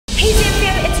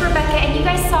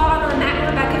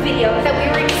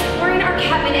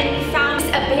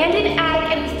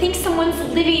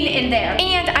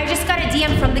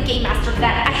game master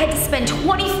that I had to spend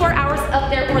 24 hours up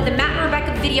there or the Matt and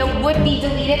Rebecca video would be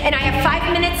deleted, and I have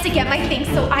 5 minutes to get my things,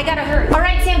 so I gotta hurry. All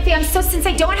right, Sam fam, so since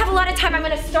I don't have a lot of time, I'm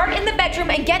gonna start in the bedroom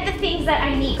and get the things that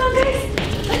I need. Come on, guys,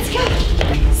 let's go.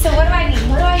 So what do I need?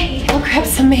 What do I need? I'll grab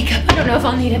some makeup. I don't know if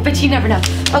I'll need it, but you never know.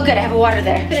 Oh good, I have water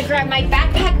there. I'm gonna grab my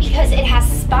backpack because it has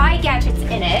spy gadgets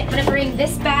in it. I'm gonna bring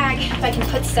this bag if I can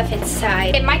put stuff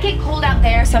inside. It might get cold out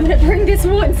there, so I'm gonna bring this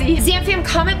onesie. Zamfam,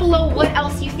 comment below what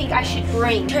else you think I should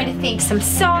bring. I'm trying to think, some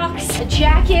socks, a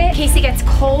jacket, in case it gets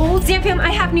cold. Zamfam, I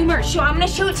have new merch, so I'm gonna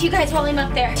show it to you guys while I'm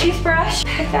up there. Toothbrush,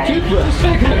 toothbrush,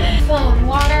 phone,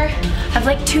 water. I have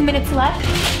like 2 minutes left.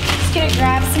 Just gonna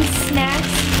grab some snacks.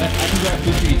 I can grab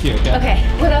food for you too, okay? Okay,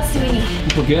 what else do we need?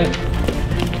 We're good.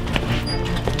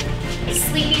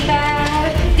 Sleeping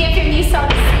bag. Zamfam, you saw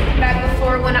the sleeping bag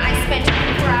before when I spent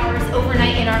 24 hours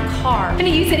overnight in our car. I'm gonna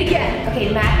use it again. Okay,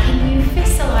 Matt, can you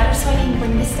fix the ladder so I can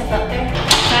bring this stuff up there? Matt, I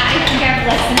think I have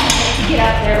less than a minute to get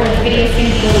out there or the video's gonna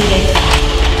be deleted.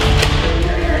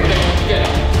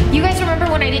 You guys remember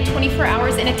when I did 24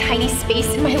 hours in a tiny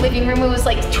space in my living room? It was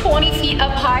like 20 feet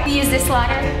up high. We use this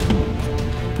ladder.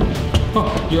 Oh,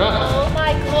 you're up. Oh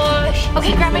my gosh.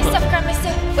 Okay, grab my stuff, grab my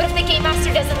stuff. What if the game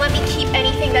master doesn't let me keep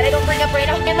anything that I don't bring up right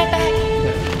now in my bag?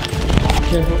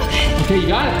 Okay, you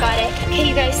got it. Got it. Okay,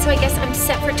 you guys, so I guess I'm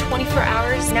set for 24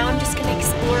 hours. Now I'm just gonna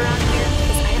explore around here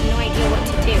because I have no idea what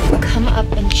to do. Come up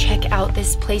and check out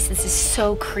this place. This is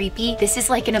so creepy. This is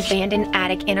like an abandoned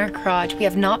attic in our garage. We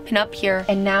have not been up here,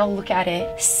 and now look at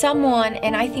it. Someone,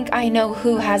 and I think I know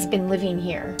who, has been living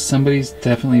here. Somebody's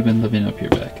definitely been living up here,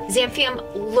 Beck. Zamfam,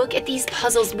 look at these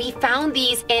puzzles. We found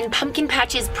these in Pumpkin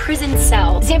Patch's prison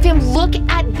cell. Zamfam, look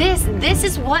at this. This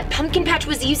is what Pumpkin Patch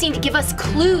was using to give us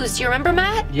clues. Do you remember,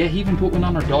 Matt? Yeah, he even put one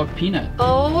on our dog, Peanut.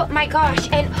 Oh my gosh,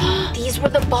 and these were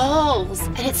the balls,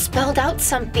 and it spelled out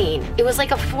something. It was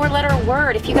like a 4-letter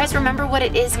word. If you guys remember what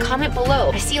it is, comment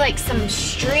below. I see like some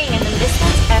string, and then this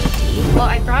one's empty. Well,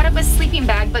 I brought up a sleeping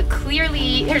bag, but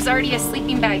clearly there's already a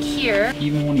sleeping bag here.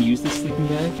 You even want to use this sleeping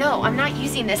bag? No, I'm not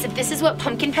using this. If this is what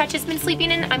Pumpkin Patch has been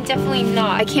sleeping in, I'm definitely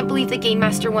not. I can't believe the game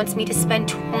master wants me to spend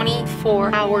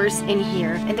 24 hours in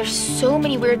here. And there's so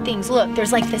many weird things. Look,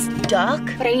 there's like this duck,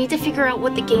 but I need to figure out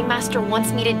what the game master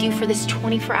wants me to do for this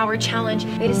 24-hour challenge.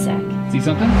 Wait a sec. See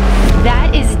something?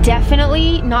 That is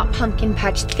definitely not Pumpkin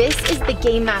Patch. This is the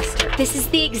game master. This is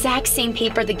the exact same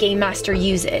paper the game master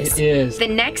uses. It is. The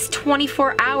next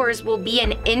 24 hours will be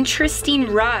an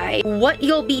interesting ride. What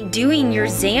you'll be doing, your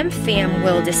Zam fam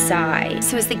will decide.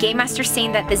 So is the game master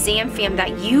saying that the Zam fam,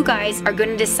 that you guys are going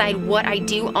to decide what I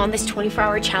do on this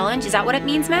 24-hour challenge? Is that what it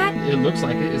means, Matt? It looks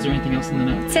like it. Is there anything else in the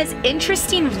note? It says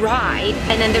interesting ride,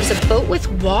 and then there's a boat with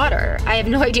water. I have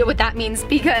no idea what that means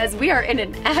because we are in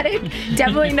an attic,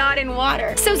 definitely not in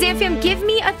water. So Zamfam, give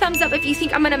me a thumbs up if you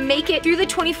think I'm gonna make it through the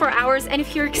 24 hours and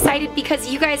if you're excited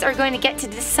because you guys are going to get to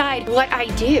decide what I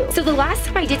do. So the last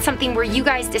time I did something where you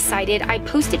guys decided, I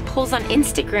posted polls on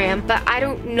Instagram, but I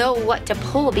don't know what to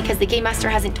poll because the game master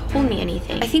hasn't told me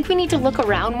anything. I think we need to look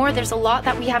around more. There's a lot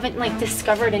that we haven't like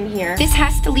discovered in here. This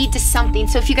has to lead to something.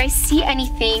 So if you guys see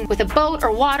anything with a boat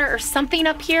or water or something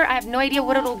up here, I have no idea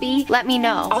what it'll be, let me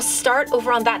know. I'll start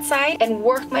over on that side and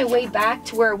work my way back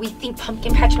to where we think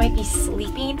Pumpkin Patch might be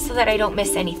sleeping so that I don't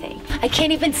miss anything. I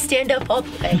can't even stand up all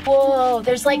the way. Whoa,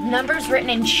 there's like numbers written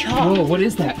in chalk. Whoa, what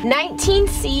is that?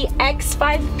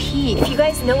 19CX5P. If you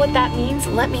guys know what that means,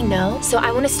 let me know. So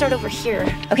I want to start over here.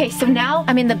 Okay, so now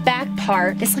I'm in the back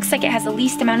part. This looks like it has the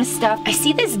least amount of stuff. I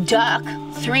see this duck,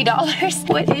 $3.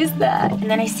 What is that? And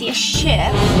then I see a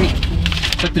ship. Wait,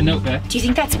 check the note, Beck. Do you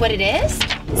think that's what it is?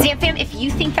 Zamfam, if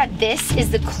you think that this is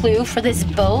the clue for this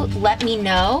boat, let me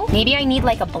know. Maybe I need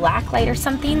like a black light or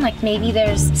something. Like maybe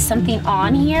there's something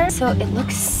on here. So it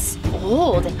looks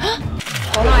old.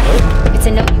 Hold on, it's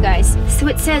a note, you guys. So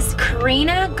it says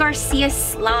Karina Garcia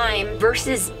slime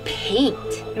versus paint.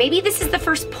 Maybe this is the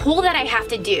first poll that I have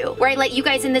to do, where I let you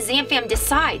guys in the Zam fam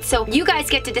decide. So you guys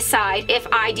get to decide if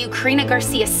I do Karina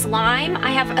Garcia slime,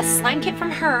 I have a slime kit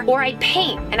from her, or I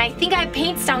paint. And I think I have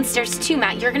paints downstairs too,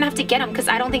 Matt. You're gonna have to get them because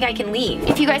I don't think I can leave.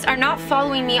 If you guys are not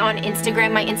following me on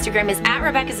Instagram, my Instagram is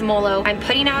 @Rebecca Zamolo. I'm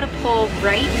putting out a poll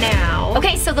right now.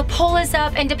 Okay, so the poll is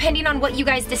up, and depending on what you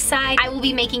guys decide, I will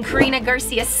be making Karina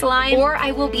Garcia slime, or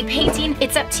I will be painting.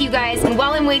 It's up to you guys. And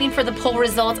while I'm waiting for the poll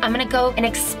results, I'm gonna go and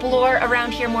explore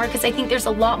around here more because I think there's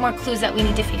a lot more clues that we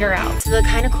need to figure out. So the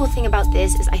kind of cool thing about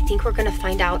this is I think we're gonna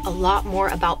find out a lot more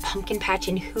about Pumpkin Patch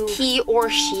and who he or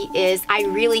she is. I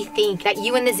really think that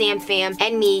you and the Zam fam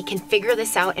and me can figure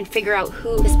this out and figure out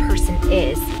who this person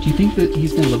is. Do you think that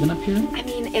he's been living up here? I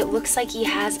mean, it looks like he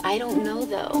has. I don't know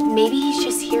though. Maybe he's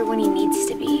just here when he needs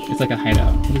to be. It's like a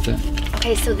hideout. What is that?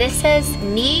 Okay, so this says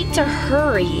need to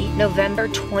hurry November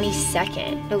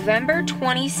 22nd. November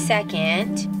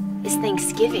 22nd is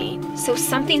Thanksgiving. So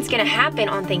something's gonna happen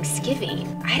on Thanksgiving.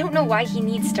 I don't know why he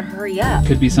needs to hurry up.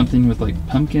 Could be something with like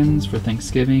pumpkins for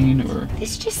Thanksgiving or...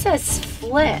 This just says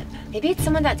flip. Maybe it's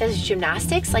someone that does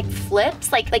gymnastics, like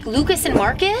flips, like Lucas and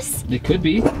Marcus? It could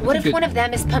be. What if one of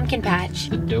them is Pumpkin Patch?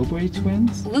 The Dobre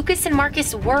twins? Lucas and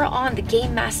Marcus were on the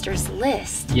Game Master's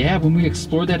list. Yeah, when we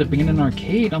explored that abandoned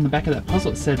arcade, on the back of that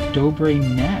puzzle it said Dobre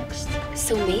next.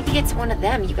 So maybe it's one of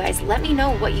them, you guys. Let me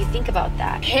know what you think about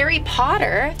that. Harry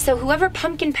Potter. So whoever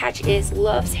Pumpkin Patch is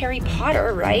loves Harry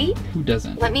Potter, right? Who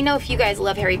doesn't? Let me know if you guys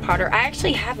love Harry Potter. I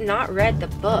actually have not read the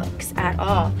books at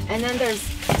all. And then there's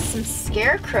some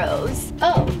scarecrows.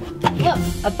 Oh, look,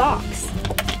 a box.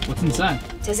 What's inside?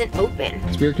 It doesn't open.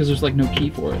 It's weird because there's like no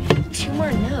key for it. 2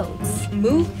 more notes.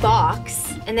 Move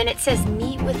box. And then it says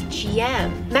meet with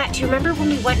GM. Matt, do you remember when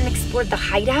we went and explored the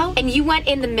hideout? And you went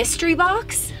in the mystery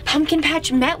box? Pumpkin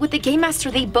Patch met with the Game Master.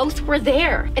 They both were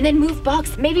there. And then move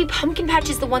box. Maybe Pumpkin Patch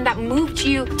is the one that moved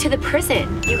you to the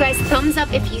prison. You guys, thumbs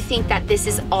up if you think that this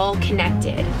is all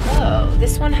connected. Oh,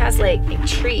 this one has like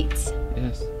treats.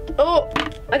 Yes. Oh,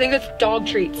 I think it's dog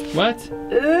treats. What?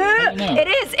 It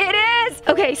is.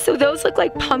 Okay, so those look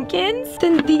like pumpkins.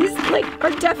 Then these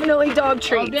are definitely dog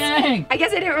treats. Oh, dang. I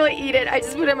guess I didn't really eat it. I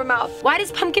just put it in my mouth. Why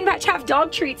does Pumpkin Patch have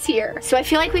dog treats here? So I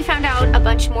feel like we found out a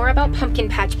bunch more about Pumpkin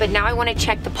Patch, but now I want to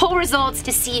check the poll results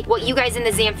to see what you guys in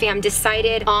the Zam fam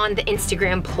decided on the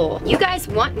Instagram poll. You guys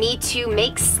want me to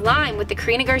make slime with the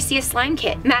Karina Garcia slime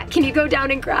kit. Matt, can you go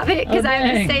down and grab it? Because I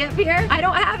have to stay up here. I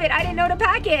don't have it. I didn't know to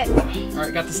pack it. All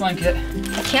right, got the slime kit.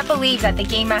 I can't believe that the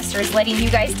Game Master is letting you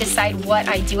guys decide what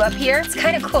I do up here. It's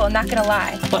kind of cool, not gonna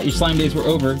lie. I thought your slime days were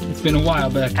over. It's been a while,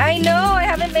 Beck. I know, I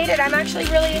haven't made it. I'm actually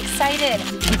really excited.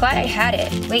 I'm glad I had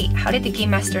it. Wait, how did the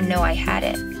Game Master know I had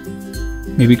it?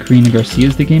 Maybe Karina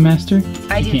Garcia's the Game Master?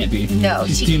 She can't be. No,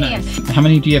 She's she too can't. nice. How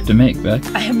many do you have to make, Beck?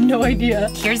 I have no idea.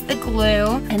 Here's the glue,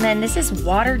 and then this is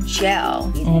water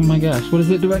gel. Oh my gosh, what does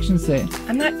the directions say?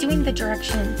 I'm not doing the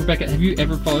directions. Rebecca, have you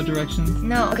ever followed directions?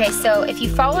 No. Okay, so if you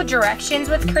follow directions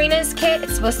with Karina's kit,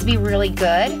 it's supposed to be really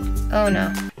good. Oh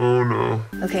no. Oh no.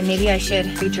 Okay, maybe I should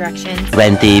read directions.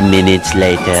 20 minutes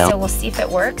later. So we'll see if it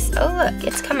works. Oh look,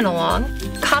 it's coming along.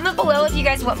 Comment below if you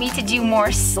guys want me to do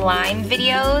more slime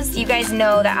videos. You guys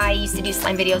know that I used to do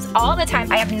slime videos all the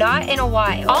time. I have not in a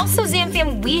while. Also, Zam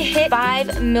fam, we hit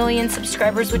 5 million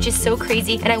subscribers, which is so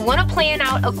crazy. And I want to plan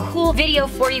out a cool video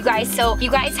for you guys. So if you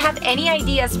guys have any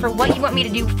ideas for what you want me to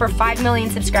do for 5 million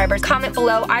subscribers, comment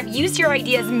below. I've used your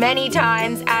ideas many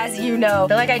times, as you know. I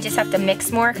feel like I just have to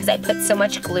mix more because I put so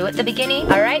much glue at the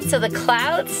beginning. All right, so the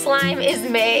cloud slime is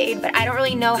made, but I don't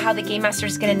really know how the Game Master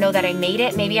is gonna know that I made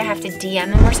it. Maybe I have to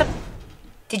DM him or something.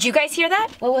 Did you guys hear that?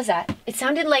 What was that? It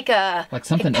sounded like a... Like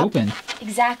something open.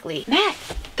 Exactly. Matt,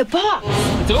 the box.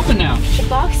 It's open now. The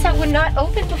box that would not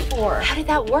open before. How did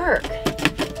that work?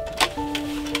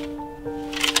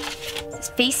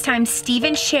 FaceTime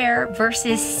Steven Share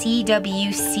versus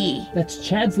CWC. That's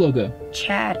Chad's logo.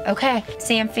 Chad. Okay,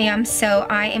 Zam fam, so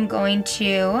I am going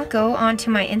to go onto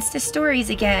my Insta stories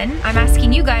again. I'm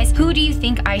asking you guys, who do you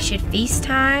think I should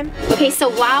FaceTime? Okay, so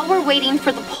while we're waiting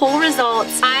for the poll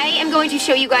results, I am going to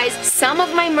show you guys some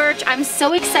of my merch. I'm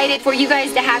so excited for you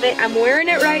guys to have it. I'm wearing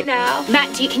it right now.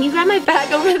 Matt, can you grab my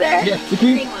bag over there? Yeah, the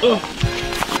green one.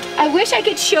 I wish I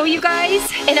could show you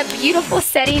guys in a beautiful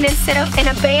setting instead of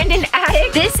an abandoned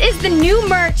attic. This is the new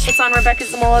merch. It's on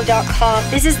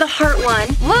RebeccaZamolo.com. This is the heart one.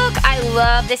 Look, I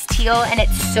love this teal and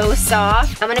it's so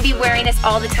soft. I'm gonna be wearing this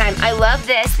all the time. I love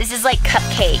this. This is like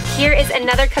cupcake. Here is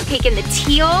another cupcake in the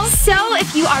teal. So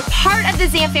if you are part of the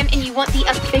Zam fam and you want the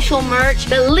official merch,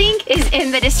 the link is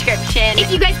in the description.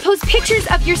 If you guys post pictures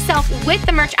of yourself with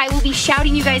the merch, I will be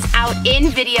shouting you guys out in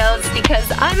videos because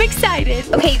I'm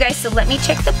excited. Okay, you guys, so let me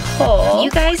check the poll. You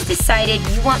guys decided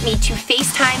you want me to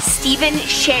FaceTime Steven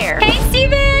Share. Hey,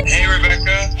 Steven! Hey,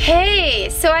 Rebecca. Hey,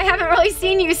 so I haven't really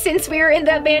seen you since we were in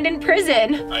the abandoned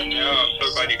prison. I know, I'm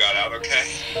so glad you got out okay.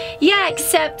 Yeah,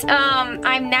 except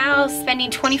I'm now spending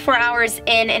 24 hours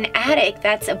in an attic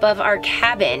that's above our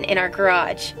cabin in our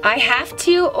garage. I have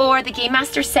to, or the Game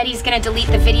Master said he's gonna delete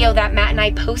the video that Matt and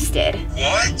I posted.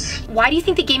 What? Why do you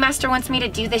think the Game Master wants me to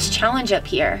do this challenge up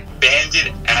here?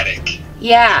 Abandoned attic.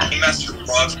 Yeah. Game Master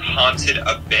loves haunted,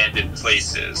 abandoned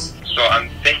places. So I'm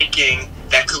thinking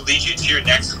that could lead you to your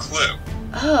next clue.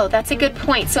 Oh, that's a good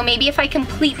point. So maybe if I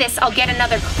complete this, I'll get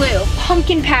another clue.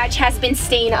 Pumpkin Patch has been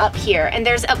staying up here, and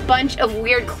there's a bunch of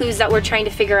weird clues that we're trying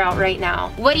to figure out right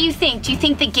now. What do you think? Do you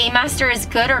think the Game Master is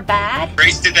good or bad?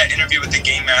 Grace did that interview with the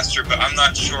Game Master, but I'm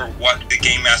not sure what the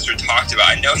Game Master talked about.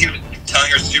 I know he telling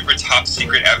her super top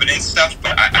secret evidence stuff,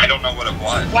 but I don't know what it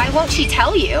was. Why won't she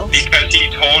tell you? Because he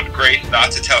told Grace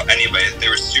not to tell anybody. They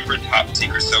were super top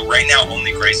secret. So right now,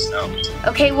 only Grace knows.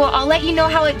 Okay, well, I'll let you know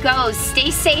how it goes. Stay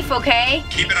safe, okay?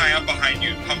 Keep an eye out behind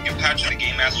you. Pumpkin Patch and the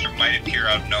Game Master might appear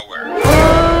out of nowhere.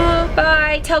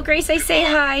 Bye. Tell Grace I say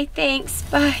hi. Thanks.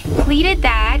 Bye. Completed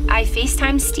that. I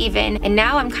FaceTimed Steven, and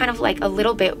now I'm kind of like a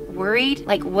little bit worried.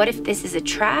 Like, what if this is a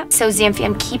trap? So,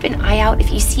 Zamfam, keep an eye out.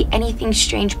 If you see anything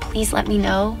strange, please let me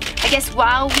know. I guess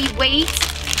while we wait,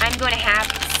 I'm going to have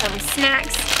some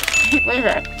snacks. What is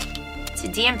that? It's a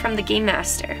DM from the Game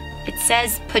Master. It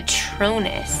says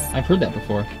Patronus. I've heard that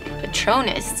before.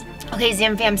 Patronus. Okay,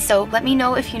 Zamfam, so let me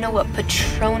know if you know what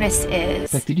Patronus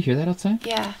is. Beck, did you hear that outside?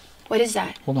 Yeah. What is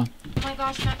that? Hold on. Oh my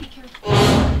gosh, not be careful.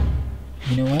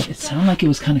 You know what? It sounded like it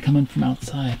was kind of coming from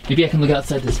outside. Maybe I can look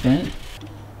outside this vent.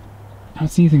 I don't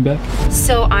see anything, Beck.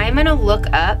 So I'm gonna look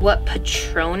up what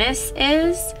Patronus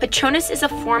is. Patronus is a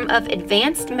form of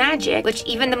advanced magic, which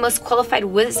even the most qualified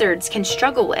wizards can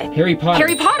struggle with. Harry Potter.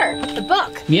 Harry Potter, the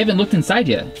book. We haven't looked inside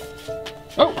yet.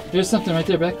 Oh, there's something right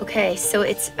there, Beck. Okay, so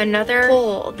it's another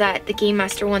poll that the Game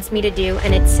Master wants me to do,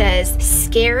 and it says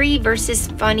scary versus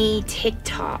funny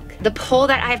TikTok. The poll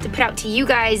that I have to put out to you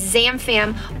guys,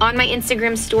 Zamfam, on my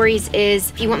Instagram stories is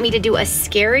if you want me to do a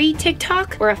scary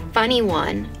TikTok or a funny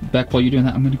one. Beck, while you're doing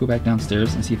that, I'm gonna go back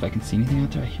downstairs and see if I can see anything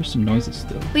out there. I hear some noises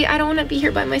still. Wait, I don't want to be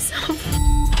here by myself.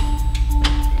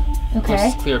 Okay.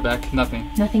 It's clear, Beck. Nothing.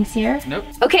 Nothing's here? Nope.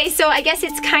 Okay, so I guess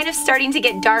it's kind of starting to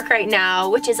get dark right now,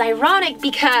 which is ironic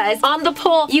because on the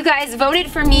poll, you guys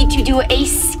voted for me to do a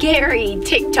scary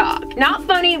TikTok. Not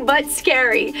funny, but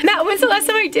scary. Matt, when's the last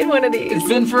time I did one of these? It's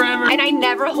been forever. And I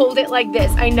never hold it like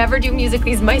this. I never do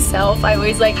Musical.ly's myself. I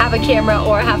always like have a camera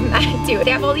or have Matt do it.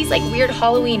 They have all these like weird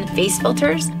Halloween face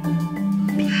filters.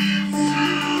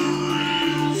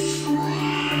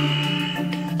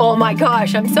 Oh my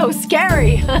gosh, I'm so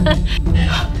scary. Be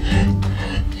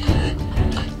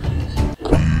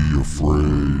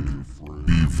afraid.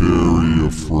 Be very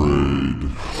afraid.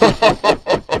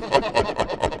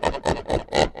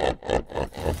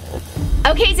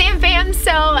 Okay, Zamfam,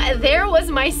 so there was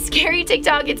my scary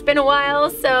TikTok. It's been a while,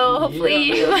 so hopefully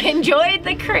you enjoyed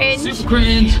the cringe. Super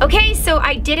cringe. Okay, so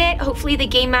I did it. Hopefully the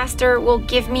Game Master will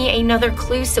give me another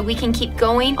clue so we can keep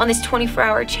going on this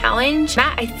 24-hour challenge.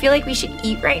 Matt, I feel like we should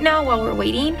eat right now while we're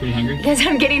waiting. Are you hungry? Because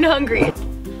I'm getting hungry.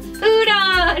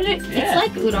 Udon! Yeah. It's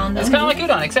like udon, though. It's kind of like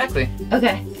udon, exactly.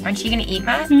 Okay. Aren't you gonna eat,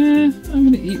 Matt? I'm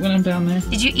gonna eat when I'm down there.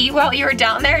 Did you eat while you were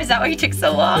down there? Is that why you took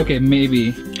so long? Okay,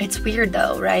 maybe. It's weird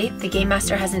though, right? The Game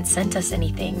Master hasn't sent us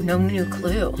anything. No new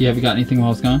clue. You haven't got anything while I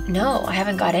was gone? No, I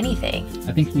haven't got anything.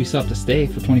 I think we still have to stay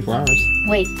for 24 hours.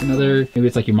 Wait, Maybe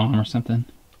it's like your mom or something.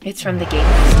 it's from the Game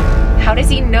Master. How does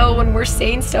he know when we're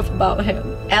saying stuff about him?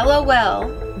 LOL,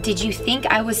 did you think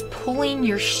I was pulling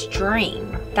your string?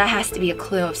 That has to be a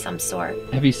clue of some sort.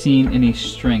 Have you seen any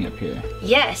string up here?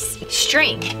 Yes,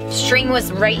 string. String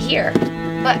was right here.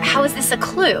 But how is this a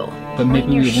clue? But maybe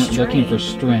Pulling we your weren't looking for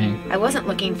string. I wasn't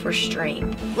looking for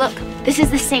string. Look, this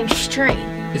is the same string.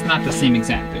 It's not the same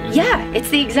exact though, is it? Yeah, it's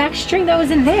the exact string that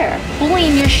was in there.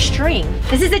 Pulling your string.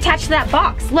 This is attached to that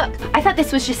box. Look, I thought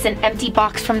this was just an empty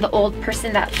box from the old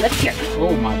person that lived here.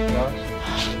 Oh my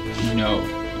gosh. No.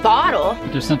 Bottle?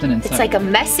 There's something inside. It's like a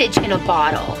message in a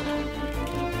bottle.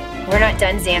 We're not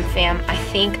done, Zamfam. I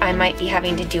think I might be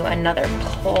having to do another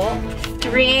poll.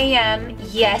 3 a.m.,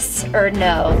 yes or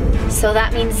no. So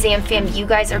that means, Zamfam, you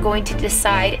guys are going to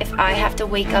decide if I have to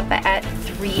wake up at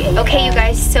 3 a.m. Okay, you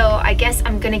guys, so I guess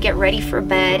I'm gonna get ready for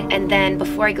bed, and then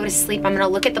before I go to sleep, I'm gonna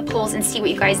look at the polls and see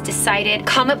what you guys decided.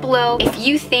 Comment below if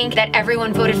you think that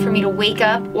everyone voted for me to wake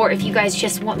up, or if you guys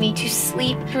just want me to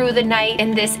sleep through the night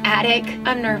in this attic.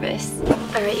 I'm nervous.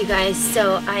 All right, you guys,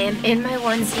 so I am in my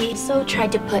onesie. So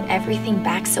tried to put everything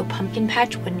back so Pumpkin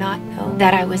Patch would not know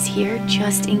that I was here,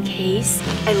 just in case.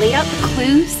 I laid out the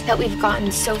clues that we've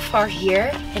gotten so far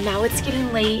here, and now it's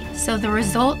getting late. So the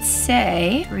results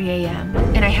say 3 a.m.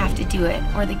 and I have to do it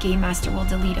or the Game Master will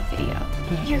delete a video.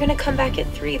 You're gonna come back at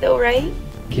 3 though, right?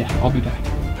 Yeah, I'll be back.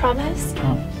 Promise?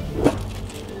 Promise.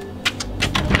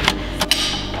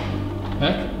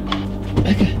 Beck.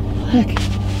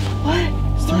 What?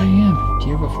 It's 3 a.m. Do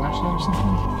you have a flashlight or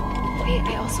something? Wait,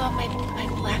 I also have my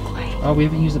black light. Oh, we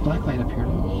haven't used the black light up here,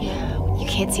 do we? Yeah, you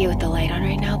can't see it with the light on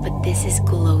right now, but this is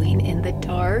glowing in the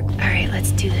dark. All right,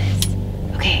 let's do this.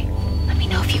 Okay, let me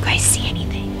know if you guys see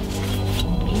anything.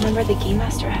 Remember the Game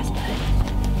Master has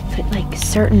put like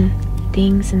certain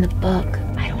things in the book.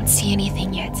 I don't see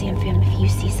anything yet, Zamfam. If you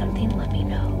see something, let me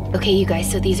know. Okay, you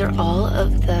guys, so these are all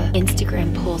of the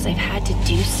Instagram polls I've had to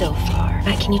do so far.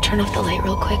 Matt, can you turn off the light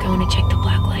real quick? I want to check the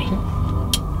black light.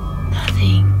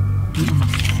 Nothing.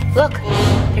 Look,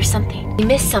 there's something. We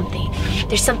missed something.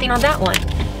 There's something on that one.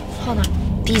 Hold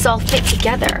on. These all fit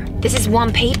together. This is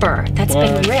one paper that's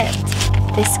been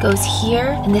ripped. This goes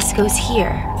here and this goes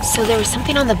here. So there was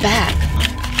something on the back.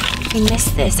 We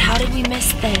missed this. How did we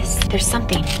miss this? There's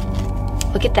something.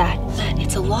 Look at that.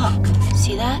 It's a lock.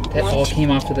 See that? That all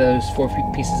came off of those 4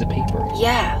 pieces of paper.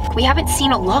 Yeah. We haven't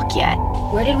seen a lock yet.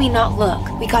 Where did we not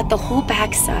look? We got the whole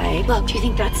backside. Look, do you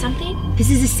think that's something? This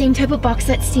is the same type of box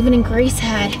that Stephen and Grace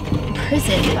had in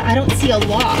prison, but I don't see a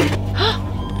lock.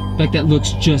 Like that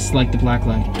looks just like the black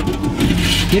light.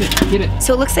 Get it, get it.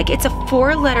 So it looks like it's a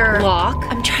 4-letter lock.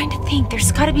 I'm trying to think.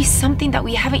 There's got to be something that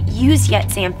we haven't used yet,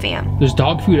 Sam Fam. There's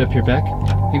dog food up here, Beck.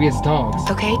 Maybe it's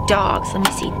dogs. Okay, dogs. Let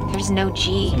me see. There's no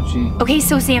G. No G. Okay,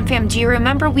 so Sam Fam, do you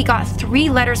remember we got 3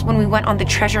 letters when we went on the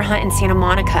treasure hunt in Santa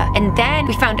Monica? And then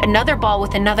we found another ball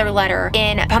with another letter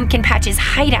in Pumpkin Patch's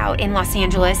hideout in Los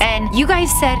Angeles. And you guys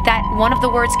said that one of the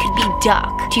words could be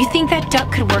duck. Do you think that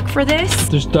duck could work for this?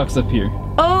 There's ducks up here.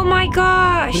 Oh my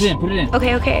gosh. Put it in, put it in.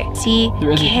 Okay, okay.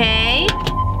 C-K.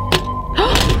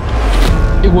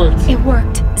 It worked. It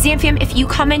worked. Zamfam, if you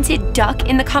commented duck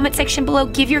in the comment section below,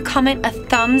 give your comment a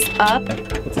thumbs up.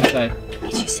 What's inside?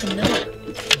 It's just a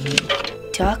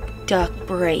note. Duck, duck,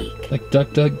 break. Like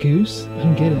duck, duck, goose? I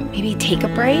don't get it. Maybe take a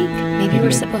break? Maybe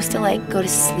we're supposed to like go to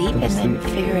sleep and then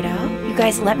figure it out? You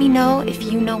guys, let me know if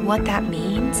you know what that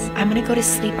means. I'm gonna go to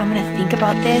sleep. I'm gonna think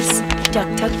about this. Duck,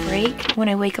 duck, break. When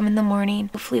I wake up in the morning,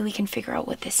 hopefully we can figure out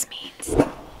what this means.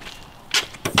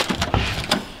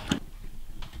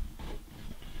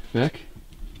 Beck?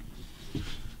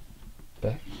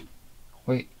 Beck?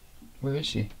 Wait, where is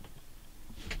she?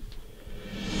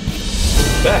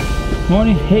 Beck!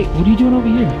 Morning. Hey, what are you doing over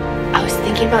here? I was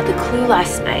thinking about the clue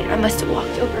last night. I must have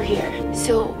walked over here.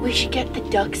 So we should get the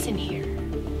ducks in here.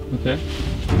 Okay.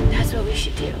 That's what we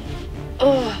should do.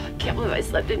 Oh, I can't believe I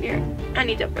slept in here. I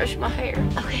need to brush my hair.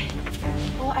 Okay.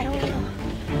 Well, I don't know.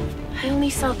 I only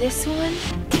saw this one.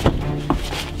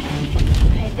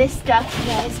 Okay, this duck,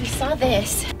 guys, we saw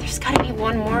this. There's gotta be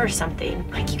one more or something.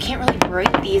 Like, you can't really break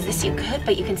these. This you could,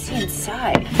 but you can see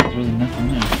inside. There's really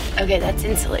nothing there. Okay, that's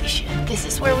insulation. This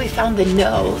is where we found the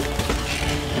note.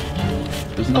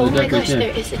 There's another Oh my duck gosh, right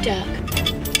there is a duck.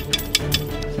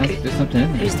 Sounds like there's something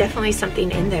in there. There's definitely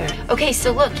something in there. Okay,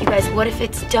 so look, you guys, what if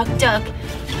it's duck, duck,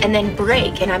 and then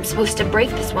break, and I'm supposed to break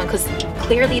this one, because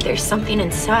clearly there's something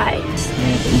inside.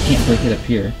 Yeah, but you can't break it up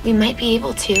here. We might be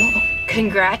able to.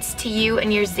 Congrats to you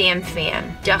and your Zam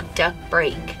fam. Duck, duck,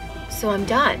 break. So I'm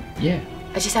done. Yeah.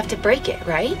 I just have to break it,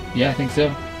 right? Yeah, I think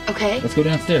so. Okay. Let's go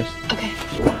downstairs. Okay.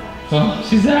 Oh,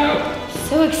 she's out!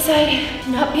 So excited to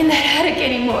not be in that attic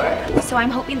anymore. So I'm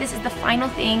hoping this is the final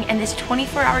thing and this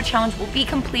 24-hour challenge will be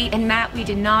complete. And Matt, we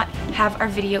did not have our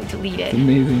video deleted.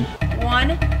 Amazing.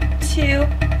 1, 2,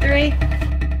 3.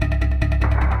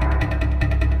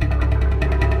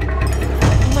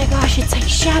 Oh my gosh, it's like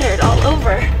shattered all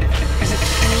over. There's a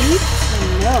key, a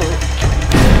note,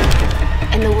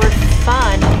 and the word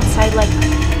fun inside like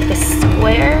a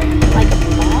square, like a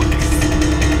block.